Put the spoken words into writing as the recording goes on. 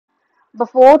അപ്പോൾ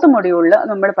ഫോർത്ത് മൊഡ്യൂളിൽ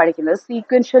നമ്മൾ പഠിക്കുന്നത്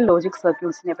സീക്വൻഷ്യൽ ലോജിക്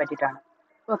സർക്യൂട്ട്സിനെ പറ്റിയിട്ടാണ്.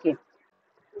 ഓക്കെ,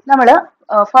 നമ്മൾ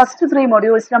ഫസ്റ്റ് 3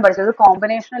 മൊഡ്യൂൾസിലും പഠിച്ചത്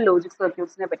കോമ്പിനേഷണൽ ലോജിക്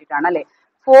സർക്യൂട്ട്സിനെ പറ്റിയിട്ടാണ് അല്ലേ.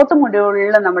 ഫോർത്ത്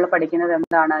മൊഡ്യൂളിൽ നമ്മൾ പഠിക്കുന്നത്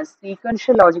എന്താണ്?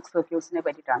 സീക്വൻഷ്യൽ ലോജിക് സർക്യൂട്ട്സിനെ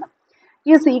പറ്റിയിട്ടാണ്.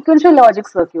 ഈ സീക്വൻഷ്യൽ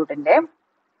ലോജിക് സർക്യൂട്ടിന്റെ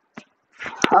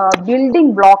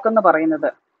ബിൽഡിംഗ് ബ്ലോക്ക് എന്ന് പറയുന്നത്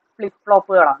ഫ്ലിപ്പ്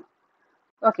ഫ്ലോപ്പുകളാണ്.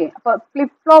 ഓക്കെ, അപ്പൊ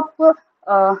ഫ്ലിപ്പ് ഫ്ലോപ്പ്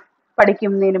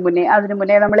അതിനു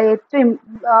മുന്നേ നമ്മൾ ഏറ്റവും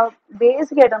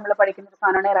ബേസിക് ആയിട്ട് നമ്മൾ പഠിക്കുന്ന ഒരു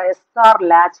സാധനമാണ് SR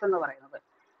ലാച്ച് എന്ന് പറയുന്നത്.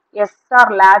 SR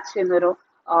ലാച്ച് എന്നൊരു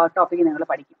ടോപ്പിക് നിങ്ങൾ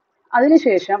പഠിക്കും.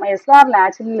 അതിനുശേഷം SR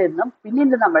ലാച്ചിൽ നിന്നും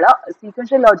പിന്നീട് നമ്മൾ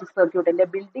സീക്വൻഷ്യൽ ലോജിക് സർക്യൂട്ടിന്റെ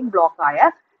ബിൽഡിംഗ് ബ്ലോക്ക് ആയ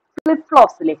ഫ്ലിപ്പ്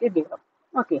ഫ്ലോപ്സിലേക്ക് കയറും.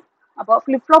 ഓക്കെ, അപ്പോൾ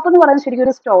ഫ്ലിപ്പ് ഫ്ലോപ്പ് എന്ന് പറയുന്നത് ശരിക്കും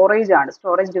ഒരു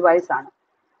സ്റ്റോറേജ് ഡിവൈസ് ആണ്.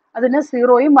 അതിന്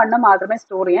 0ഉം 1ഉം മാത്രമേ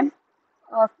സ്റ്റോർ ചെയ്യാൻ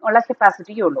ഉള്ള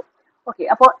കപ്പാസിറ്റിയേ ഉള്ളൂ. ഓക്കെ,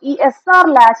 അപ്പോൾ ഈ SR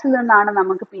ലാച്ചിൽ നിന്നാണ്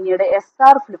നമുക്ക് പിന്നീട്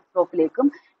SR ഫ്ലിപ്പ് ഫ്ലോപ്പിലേക്കും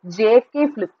JK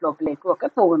ഫ്ലിപ്പ് ഫ്ലോപ്പിലേക്കും ഒക്കെ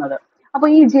പോകുന്നത്. അപ്പോൾ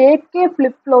ഈ JK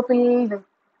ഫ്ലിപ്പ് ഫ്ലോപ്പിൽ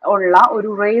ഉള്ള ഒരു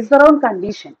റേസർ ഓൺ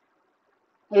കണ്ടീഷൻ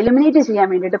എലിമിനേറ്റ് ചെയ്യാൻ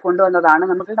വേണ്ടിയിട്ട് കൊണ്ടുവന്നതാണ്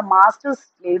നമ്മളുടെ master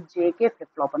slave JK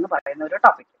flip flop എന്ന് പറയുന്ന ഒരു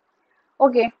ടോപ്പിക്.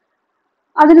 ഓക്കെ,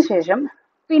 അതിനുശേഷം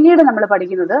പിന്നീട് നമ്മൾ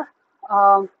പഠിക്കുന്നത്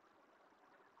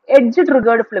എഡ്ജ്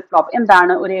ട്രിഗേർഡ് ഫ്ലിപ്പ് ഫ്ലോപ്പ്.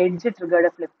 എന്താണ് ഒരു എഡ്ജ് ട്രിഗേർഡ്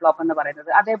ഫ്ലിപ്പ് ഫ്ലോപ്പ് എന്ന് പറയുന്നത്?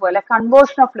 അതേപോലെ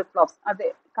കൺവേർഷൻ ഓഫ് ഫ്ലിപ്പ് ഫ്ലോപ്സ്.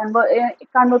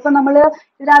 ഇപ്പൊ നമ്മൾ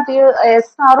ഇതിനകത്ത്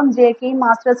SRഉം JKയും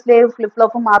മാസ്റ്റർ സ്ലേവ് ഫ്ലിപ്പ്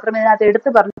ഫ്ലോപ്പും മാത്രമേ ഇതിനകത്ത് എടുത്ത്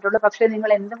പറഞ്ഞിട്ടുള്ളൂ. പക്ഷേ നിങ്ങൾ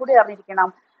എന്തും കൂടി അറിഞ്ഞിരിക്കണം,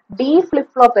 D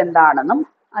ഫ്ലിപ്പ് ഫ്ലോപ്പ് എന്താണെന്നും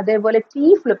അതേപോലെ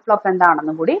T ഫ്ലിപ്പ് ഫ്ലോപ്പ്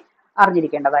എന്താണെന്നും കൂടി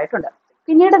അറിഞ്ഞിരിക്കേണ്ടതായിട്ടുണ്ട്.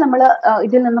 പിന്നീട് നമ്മൾ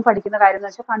ഇതിൽ നിന്ന് പഠിക്കുന്ന കാര്യം എന്ന്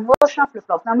വെച്ചാൽ കൺവേർഷൻ ഓഫ് ഫ്ലിപ്പ്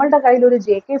ഫ്ലോപ്പ്. നമ്മളുടെ കയ്യിൽ ഒരു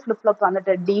JK ഫ്ലിപ്പ് ഫ്ലോപ്പ്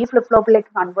തന്നിട്ട് D ഫ്ലിപ്പ്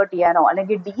ഫ്ലോപ്പിലേക്ക് കൺവേർട്ട് ചെയ്യാനോ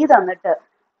അല്ലെങ്കിൽ D തന്നിട്ട്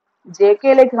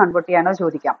JKയിലേക്ക് കൺവേർട്ട് ചെയ്യാനോ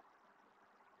ചോദിക്കാം.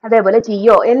 അതേപോലെ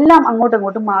TO എല്ലാം അങ്ങോട്ടും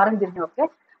ഇങ്ങോട്ടും മാറും തിരിഞ്ഞും ഒക്കെ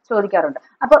ചോദിക്കാറുണ്ട്.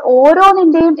 അപ്പൊ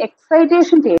ഓരോന്നിന്റെയും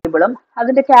എക്സൈറ്റേഷൻ ടേബിളും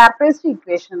അതിന്റെ ക്യാരക്ടറിസ്റ്റിക്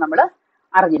ഇക്വേഷനും നമ്മൾ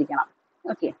അറിഞ്ഞിരിക്കണം.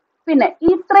 ഓക്കെ, പിന്നെ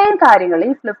ഇത്രയും കാര്യങ്ങൾ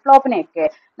ഈ ഫ്ലിപ്പ് ഫ്ലോപ്പിനെയൊക്കെ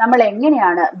നമ്മൾ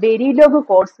എങ്ങനെയാണ് വെരിലോഗ്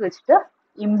കോഡ്സ് വെച്ചിട്ട്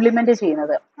ഇംപ്ലിമെന്റ്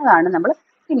ചെയ്യുന്നത്, അതാണ് നമ്മൾ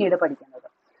പിന്നീട് പഠിക്കുന്നത്.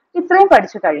 ഇത്രയും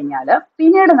പഠിച്ചു കഴിഞ്ഞാൽ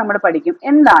പിന്നീട് നമ്മൾ പഠിക്കും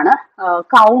എന്താണ്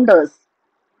കൗണ്ടേഴ്സ്.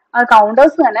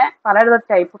 കൗണ്ടേഴ്സ് തന്നെ പല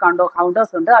ടൈപ്പ്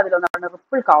കൗണ്ടേഴ്സ് ഉണ്ട്. അതിലൊന്നാണ്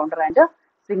ripple counter and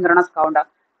synchronous counter.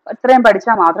 ഇത്രയും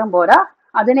പഠിച്ചാൽ മാത്രം പോരാ,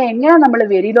 അതിനെ എങ്ങനെ നമ്മൾ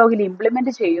വെരിലോഗിൽ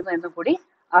ഇംപ്ലിമെന്റ് ചെയ്യുന്നു എന്നും കൂടി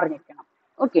അറിഞ്ഞിരിക്കണം.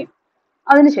 ഓക്കെ,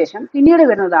 അതിനുശേഷം പിന്നീട്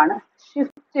വരുന്നതാണ്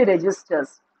ഷിഫ്റ്റ്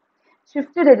രജിസ്റ്റേഴ്സ്.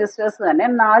 ഷിഫ്റ്റ് രജിസ്റ്റേഴ്സ് തന്നെ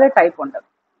 4 ടൈപ്പ് ഉണ്ട്.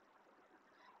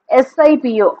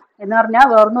 SIPO എന്ന് പറഞ്ഞാൽ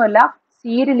വേറൊന്നുമല്ല,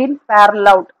 സീരിയൽ ഇൻ പാരലൽ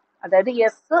ഔട്ട്. അതായത്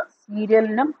S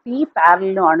സീരിയലിനും P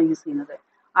പാരലലിനും ആണ് യൂസ് ചെയ്യുന്നത്.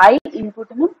 I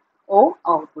ഇൻപുട്ടിനും O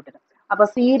ഔട്ട്പുട്ടിനും. അപ്പൊ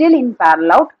serial in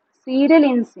parallel out, serial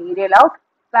in serial out,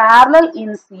 parallel in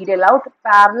serial out,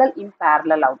 parallel in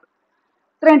parallel out.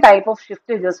 ഇത്രയും ടൈപ്പ് ഓഫ്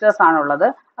ഷിഫ്റ്റ് രജിസ്റ്റേഴ്സ് ആണുള്ളത്.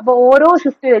 അപ്പോൾ ഓരോ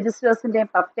ഷിഫ്റ്റ് രജിസ്റ്റേഴ്സിന്റെയും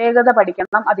പ്രത്യേകത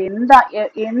പഠിക്കണം. അത്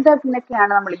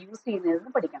എന്തൊക്കെയാണ് നമ്മൾ യൂസ്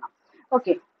ചെയ്യുന്നതെന്ന് പഠിക്കണം.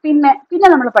 ഓക്കെ, പിന്നെ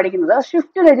നമ്മൾ പഠിക്കുന്നത്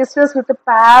ഷിഫ്റ്റ് രജിസ്റ്റേഴ്സ് വിത്ത്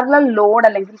പാരലൽ ലോഡ്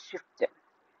അല്ലെങ്കിൽ ഷിഫ്റ്റ്.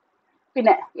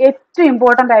 പിന്നെ ഏറ്റവും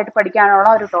ഇമ്പോർട്ടന്റ് ആയിട്ട് പഠിക്കാനുള്ള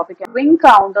ഒരു ടോപ്പിക് റിംഗ്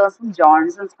കൗണ്ടേഴ്സും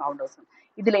ജോൺസൺ കൗണ്ടേഴ്സും.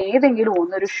 ഇതിൽ ഏതെങ്കിലും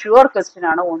ഒന്നൊരു ഷുവർ ക്വസ്റ്റ്യൻ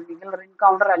ആണ്. ഒന്നുകിൽ റിംഗ്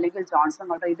കൗണ്ടർ അല്ലെങ്കിൽ ജോൺസൺ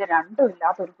കൗണ്ടർ. ഇത് രണ്ടും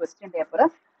ഇല്ലാത്ത ഒരു ക്വസ്റ്റ്യൻ പേപ്പർ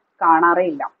കാണാറേ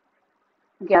ഇല്ല.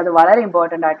 ഓക്കെ, അത് വളരെ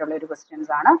ഇമ്പോർട്ടന്റ് ആയിട്ടുള്ള ഒരു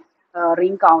ക്വസ്റ്റ്യൻസ് ആണ്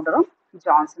റിംഗ് കൗണ്ടറും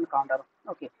ജോൺസൺ കൗണ്ടറും.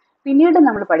 ഓക്കെ, പിന്നീട്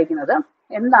നമ്മൾ പഠിക്കുന്നത്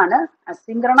എന്താണ്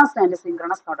അസിൻക്രണസ് ആൻഡ്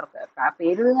സിൻക്രണസ് കൗണ്ടർ.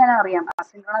 പേരിൽ തന്നെ അറിയാം,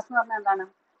 അസിൻക്രണസ് എന്ന് പറഞ്ഞാൽ എന്താണ്?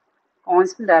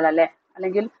 കോൺസ്റ്റന്റ് അല്ലേ,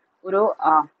 അല്ലെങ്കിൽ ഒരു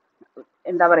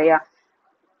എന്താ പറയാ,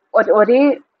 ഒരേ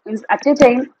അറ്റ് എ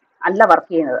ടൈം അല്ല വർക്ക്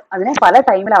ചെയ്യുന്നത്. അതിനെ പല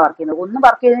ടൈമിലാണ് വർക്ക് ചെയ്യുന്നത്. ഒന്ന്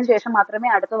വർക്ക് ചെയ്തതിനു ശേഷം മാത്രമേ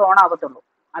അടുത്തത് ഓൺ ആവത്തുള്ളൂ.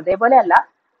 അതേപോലെ അല്ല,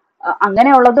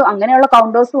 അങ്ങനെയുള്ള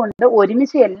കൗണ്ടേഴ്സും ഉണ്ട്.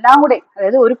 ഒരുമിച്ച് എല്ലാം കൂടെ,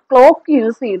 അതായത് ഒരു ക്ലോക്ക്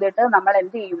യൂസ് ചെയ്തിട്ട് നമ്മൾ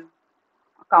എന്ത് ചെയ്യും,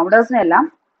 കൗണ്ടേഴ്സിനെല്ലാം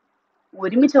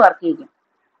ഒരുമിച്ച് വർക്ക് ചെയ്യും.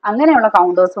 അങ്ങനെയുള്ള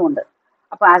കൗണ്ടേഴ്സും ഉണ്ട്.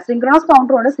 അപ്പൊ അസിൻക്രണസ്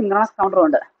കൗണ്ടറും ഉണ്ട്, സിൻക്രണസ് കൗണ്ടറും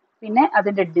ഉണ്ട്. പിന്നെ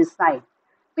അതിന്റെ ഡിസൈൻ.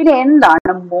 പിന്നെ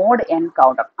എന്താണ് മോഡ് എൻ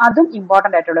കൗണ്ടർ? അതും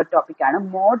ഇമ്പോർട്ടന്റ് ആയിട്ടുള്ള ഒരു ടോപ്പിക്കാണ്,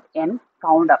 മോഡ് എൻ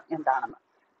കൗണ്ടർ എന്താണെന്ന്.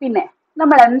 പിന്നെ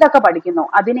നമ്മൾ എന്തൊക്കെ പഠിക്കുന്നു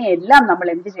അതിനെയെല്ലാം നമ്മൾ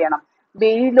എന്ത് ചെയ്യണം,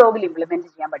 വെരിലോഗിൽ ഇംപ്ലിമെന്റ്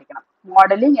ചെയ്യാൻ പഠിക്കണം.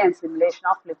 Modelling and simulation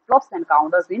of flip flops and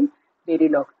counters in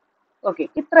Verilog. Okay,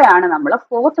 ഇത്രയാണ് നമ്മൾ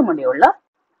ഫോർത്ത് മൊഡ്യൂളിൽ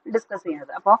ഡിസ്കസ്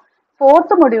ചെയ്യുന്നത്. അപ്പോൾ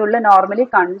ഫോർത്ത് മൊഡ്യൂളിൽ നോർമലി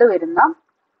കണ്ടുവരുന്ന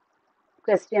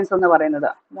ക്വസ്റ്റ്യൻസ് എന്ന് പറയുന്നത്,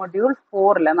 മൊഡ്യൂൾ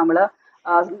 4 നമ്മൾ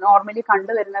നോർമലി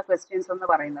കണ്ടുവരുന്ന ക്വസ്റ്റ്യൻസ് എന്ന്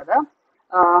പറയുന്നത്,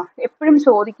 എപ്പോഴും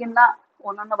ചോദിക്കുന്ന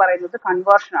ഒന്നെന്ന് പറയുന്നത്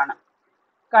കൺവേർഷൻ ആണ്.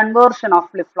 Conversion of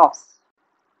flip flops.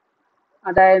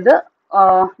 അതായത്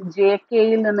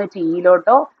JKയിൽ നിന്ന്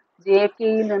Tയിലോട്ടോ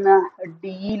JKയിൽ നിന്ന്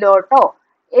Dയിലോട്ടോ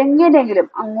എങ്ങനെയെങ്കിലും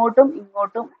അങ്ങോട്ടും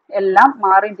ഇങ്ങോട്ടും എല്ലാം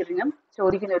മാറിയും തിരിഞ്ഞും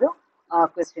ചോദിക്കുന്ന ഒരു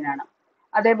ക്വസ്റ്റ്യൻ ആണ്.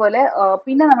 അതേപോലെ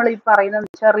പിന്നെ നമ്മൾ ഈ പറയുന്നത്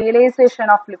വെച്ചാൽ realisation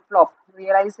of flip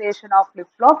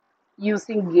flop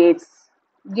using Gates.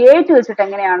 Gate വെച്ചിട്ട്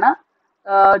എങ്ങനെയാണ്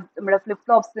നമ്മുടെ ഫ്ലിപ്പ്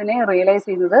ഫ്ലോപ്സിനെ റിയലൈസ്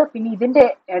ചെയ്യുന്നത്. പിന്നെ ഇതിന്റെ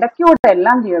ഇടയ്ക്കോട്ട്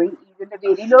എല്ലാം കയറി ഇതിന്റെ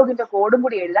വെരിലോഗിന്റെ കോഡും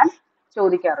കൂടി എഴുതാൻ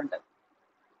ചോദിക്കാറുണ്ട്.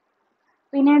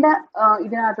 പിന്നീട്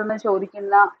ഇതിനകത്തുനിന്ന്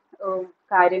ചോദിക്കുന്ന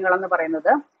കാര്യങ്ങളെന്ന്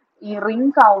പറയുന്നത് ഈ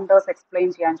റിംഗ് കൗണ്ടേഴ്സ് എക്സ്പ്ലെയിൻ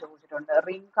ചെയ്യാൻ ചോദിച്ചിട്ടുണ്ട്.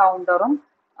 Ring കൗണ്ടറും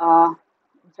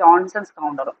Johnson's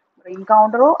കൗണ്ടറും. റിംഗ്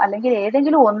കൗണ്ടറോ അല്ലെങ്കിൽ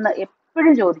ഏതെങ്കിലും ഒന്ന്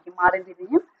എപ്പോഴും ചോദിക്കും, മാറി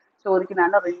തിരിഞ്ഞും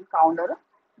ചോദിക്കുന്നതാണ് റിംഗ് കൗണ്ടറും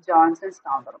ജോൺസൺസ്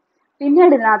കൗണ്ടറും.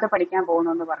 പിന്നീട് ഇതിനകത്ത് പഠിക്കാൻ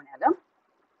പോകുന്നതെന്ന് പറഞ്ഞാൽ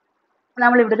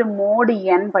നമ്മൾ ഇവിടെ ഒരു mod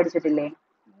N പഠിച്ചിട്ടില്ലേ?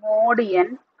 Mod N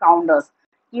counters.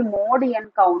 ഈ മോഡ് എൻ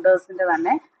കൗണ്ടേഴ്സിന്റെ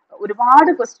തന്നെ ഒരുപാട്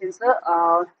ക്വസ്റ്റ്യൻസ്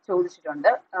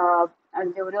ചോദിച്ചിട്ടുണ്ട്.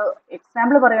 അതിന്റെ ഒരു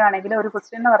എക്സാമ്പിൾ പറയുകയാണെങ്കിൽ ഒരു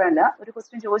ക്വസ്റ്റ്യൻ എന്ന് പറയുന്നത്, ഒരു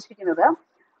ക്വസ്റ്റ്യൻ ചോദിച്ചിരിക്കുന്നത്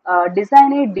design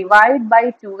A divide by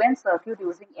 2n circuit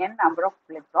using n number of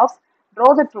flip flops, draw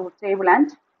the truth table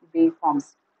and wave forms.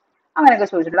 അങ്ങനെയൊക്കെ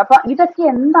ചോദിച്ചിട്ടുണ്ട്. അപ്പൊ ഇതൊക്കെ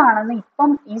എന്താണെന്ന്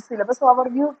ഇപ്പം ഈ സിലബസ്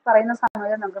ഓവർവ്യൂ പറയുന്ന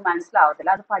സമയത്ത് നമുക്ക്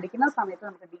മനസ്സിലാവത്തില്ല. അത് പഠിക്കുന്ന സമയത്ത്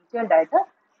നമുക്ക് ഡീറ്റെയിൽഡ് ആയിട്ട്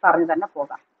പറഞ്ഞു തന്നെ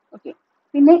പോകാം. ഓക്കെ.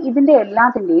 പിന്നെ ഇതിന്റെ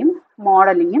എല്ലാത്തിന്റെയും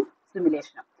മോഡലിങ്ങും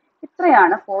സിമുലേഷനും.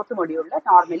 ഇത്രയാണ് 4th മൊഡ്യൂളിൽ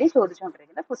നോർമലി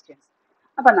ചോദിച്ചുകൊണ്ടിരിക്കുന്ന ക്വസ്റ്റ്യൻസ്.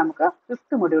 അപ്പൊ നമുക്ക്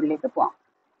 5th മൊഡ്യൂളിലേക്ക് പോവാം.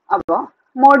 അപ്പോൾ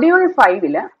മൊഡ്യൂൾ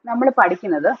 5 നമ്മൾ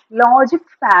പഠിക്കുന്നത്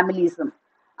ലോജിക് ഫാമിലീസും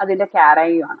അതിന്റെ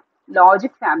ക്യാരയും ആണ്.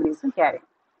 ലോജിക് ഫാമിലീസും ക്യാരയും.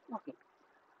 ഓക്കെ.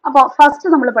 അപ്പോൾ ഫസ്റ്റ്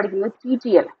നമ്മൾ പഠിക്കുന്നത്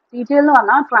TTL. TTL എന്ന്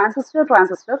പറഞ്ഞാൽ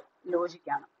ട്രാൻസിസ്റ്റർ ലോജിക്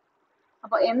ആണ്.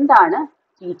 അപ്പോൾ എന്താണ്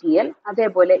TTL?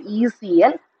 അതേപോലെ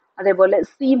ECL, അതേപോലെ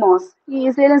CMOS. ഈ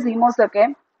ECL CMOS ഒക്കെ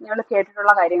നിങ്ങൾ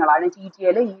കേട്ടിട്ടുള്ള കാര്യങ്ങളാണ്.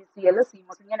 TTL, ECL,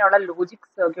 CMOS ഇങ്ങനെയുള്ള ലോജിക്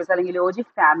സർക്യൂട്ട്സ് അല്ലെങ്കിൽ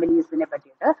ലോജിക് ഫാമിലീസിനെ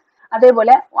പറ്റിയിട്ട്.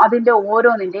 അതേപോലെ അതിന്റെ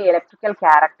ഓരോന്നിന്റെയും ഇലക്ട്രിക്കൽ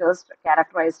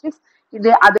ക്യാരക്ടറിസ്റ്റിക്സ്, ഇത്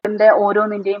അതിന്റെ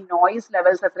ഓരോന്നിന്റെയും നോയിസ്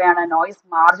ലെവൽസ് എത്രയാണ്, നോയിസ്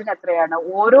മാർജിൻ എത്രയാണ്,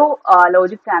 ഓരോ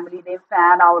logic ഫാമിലിയുടെയും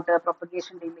fan out,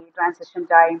 propagation delay, transition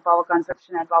time, power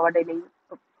consumption and power delay,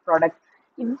 product,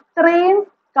 ഇത്രയും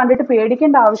കണ്ടിട്ട്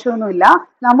പേടിക്കേണ്ട ആവശ്യമൊന്നുമില്ല.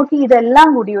 നമുക്ക് ഇതെല്ലാം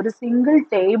കൂടി ഒരു സിംഗിൾ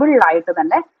ടേബിളിലായിട്ട്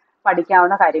തന്നെ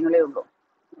പഠിക്കാവുന്ന കാര്യങ്ങളേ ഉള്ളൂ.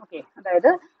 ഓക്കെ.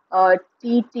 അതായത്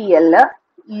TTL,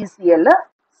 ECL,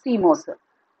 CMOS.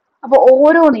 അപ്പോൾ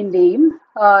ഓരോന്നിന്റെയും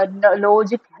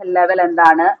ലോജിക് ലെവൽ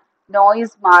എന്താണ്,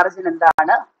 നോയിസ് മാർജിൻ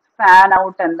എന്താണ്, ഫാൻ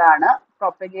ഔട്ട് എന്താണ്,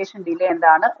 പ്രൊപ്പഗേഷൻ ഡിലേ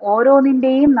എന്താണ്,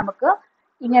 ഓരോന്നിന്റെയും നമുക്ക്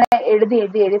ഇങ്ങനെ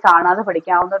എഴുതി കാണാതെ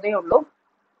പഠിക്കാവുന്നതേ ഉള്ളൂ.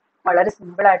 വളരെ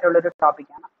സിമ്പിൾ ആയിട്ടുള്ളൊരു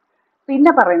ടോപ്പിക്കാണ്.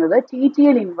 പിന്നെ പറയുന്നത്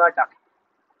TTL ഇൻവെർട്ടർ.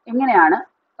 എങ്ങനെയാണ്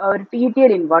ഒരു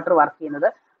TTL ഇൻവെർട്ടർ വർക്ക് ചെയ്യുന്നത്,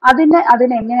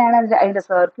 അതിനെങ്ങനെയാണ് അതിന്റെ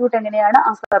സർക്യൂട്ട് എങ്ങനെയാണ്, ആ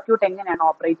സർക്യൂട്ട് എങ്ങനെയാണ്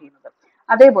ഓപ്പറേറ്റ് ചെയ്യുന്നത്.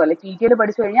 അതേപോലെ TTL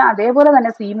പഠിച്ചു കഴിഞ്ഞാൽ അതേപോലെ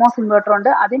തന്നെ CMOS ഇൻവെർട്ടർ ഉണ്ട്,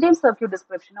 അതിന്റെയും സർക്യൂട്ട്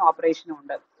ഡിസ്ക്രിപ്ഷനും ഓപ്പറേഷനും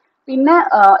ഉണ്ട്. പിന്നെ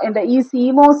ഈ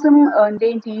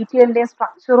CMOSന്റെയും TTLന്റെയും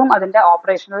സ്ട്രക്ചറും അതിന്റെ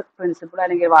ഓപ്പറേഷണൽ പ്രിൻസിപ്പിൾ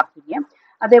അല്ലെങ്കിൽ വർക്കിംഗ്.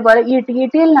 അതേപോലെ ഈ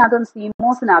TTLനകത്തും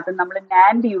CMOSനകത്തും നമ്മൾ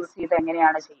NAND യൂസ് ചെയ്ത്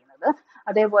എങ്ങനെയാണ് ചെയ്യുന്നത്,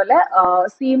 അതേപോലെ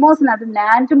CMOSനകത്ത്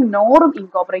NANDും NORും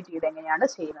ഇൻകോപ്പറേറ്റ് ചെയ്ത് എങ്ങനെയാണ്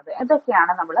ചെയ്യുന്നത്.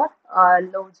 ഇതൊക്കെയാണ് നമ്മൾ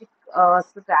logic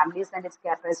families and it's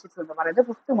characteristics എന്ന് പറയുന്നത്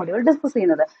 5th മൊഡ്യൂൾ ഡിസ്കസ്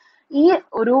ചെയ്യുന്നത്. ഈ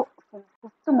ഒരു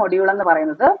 5th മൊഡ്യൂൾ എന്ന്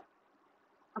പറയുന്നത്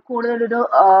കൂടുതലൊരു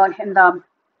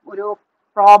ഒരു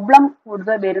പ്രോബ്ലം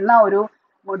കൂടുതൽ വരുന്ന ഒരു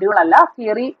മൊഡ്യൂൾ അല്ല,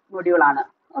 തിയറി മൊഡ്യൂൾ ആണ്.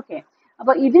 ഓക്കെ.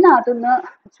 അപ്പൊ ഇതിനകത്തുനിന്ന്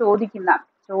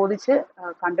ചോദിച്ച്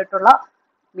കണ്ടിട്ടുള്ള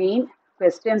മെയിൻ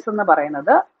ക്വസ്റ്റ്യൻസ് എന്ന്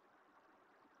പറയുന്നത്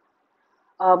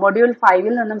മൊഡ്യൂൾ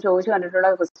 5 നിന്നും ചോദിച്ചു കണ്ടിട്ടുള്ള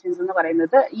ക്വസ്റ്റ്യൻസ് എന്ന്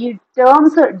പറയുന്നത് ഈ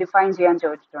ടേംസ് ഡിഫൈൻ ചെയ്യാൻ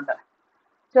ചോദിച്ചിട്ടുണ്ട്.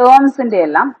 ടേംസിന്റെ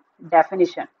എല്ലാം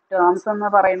ഡെഫിനിഷൻ. ടേംസ് എന്ന്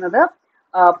പറയുന്നത്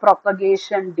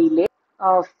പ്രൊപ്പഗേഷൻ ഡിലേ,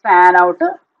 ഫാൻ ഔട്ട്,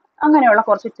 അങ്ങനെയുള്ള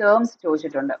കുറച്ച് ടേംസ്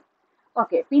ചോദിച്ചിട്ടുണ്ട്.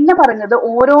 ഓക്കെ. പിന്നെ പറയുന്നത്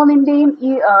ഓരോന്നിന്റെയും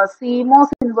ഈ CMOS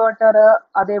ഇൻവെർട്ടർ,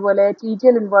 അതേപോലെ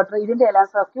TTL ഇൻവെർട്ടർ, ഇതിന്റെ എല്ലാം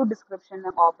സർക്യൂട്ട്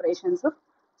ഡിസ്ക്രിപ്ഷനും ഓപ്പറേഷൻസും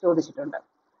ചോദിച്ചിട്ടുണ്ട്.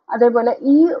 അതേപോലെ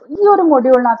ഈ ഒരു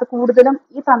മൊഡ്യൂളിനകത്ത് കൂടുതലും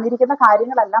ഈ തന്നിരിക്കുന്ന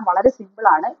കാര്യങ്ങളെല്ലാം വളരെ സിമ്പിൾ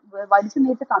ആണ്, വലിച്ചു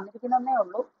നീട്ടി തന്നിരിക്കുന്നതേ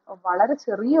ഉള്ളൂ. വളരെ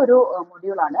ചെറിയൊരു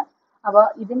മൊഡ്യൂളാണ്. അപ്പൊ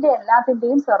ഇതിന്റെ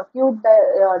എല്ലാത്തിന്റെയും സർക്യൂട്ട്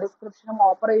ഡിസ്ക്രിപ്ഷനും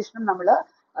ഓപ്പറേഷനും നമ്മൾ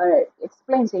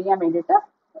എക്സ്പ്ലെയിൻ ചെയ്യാൻ വേണ്ടിയിട്ട്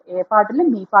A പാർട്ടിലും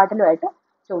B പാർട്ടിലുമായിട്ട്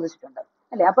ചോദിച്ചിട്ടുണ്ട്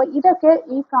അല്ലെ. അപ്പൊ ഇതൊക്കെ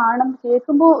ഈ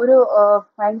കേൾക്കുമ്പോൾ ഒരു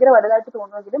ഭയങ്കര വലുതായിട്ട്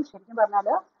തോന്നുമെങ്കിലും ശരിക്കും പറഞ്ഞാൽ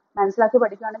മനസ്സിലാക്കി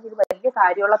പഠിക്കുകയാണെങ്കിൽ ഇത് വലിയ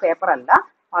കാര്യമുള്ള പേപ്പർ അല്ല,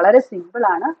 വളരെ സിമ്പിൾ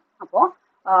ആണ്. അപ്പോൾ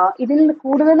ഇതിൽ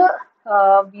കൂടുതൽ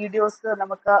വീഡിയോസ്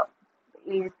നമുക്ക്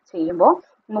ചെയ്യുമ്പോൾ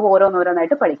നമുക്ക്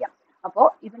ഓരോന്നോരോന്നായിട്ട് പഠിക്കാം. അപ്പോൾ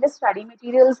ഇതിന്റെ സ്റ്റഡി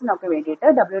മെറ്റീരിയൽസിനൊക്കെ വേണ്ടിയിട്ട്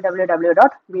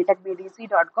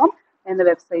www.btechbdc.com എന്ന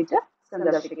വെബ്സൈറ്റ്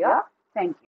സന്ദർശിക്കുക. Thank you.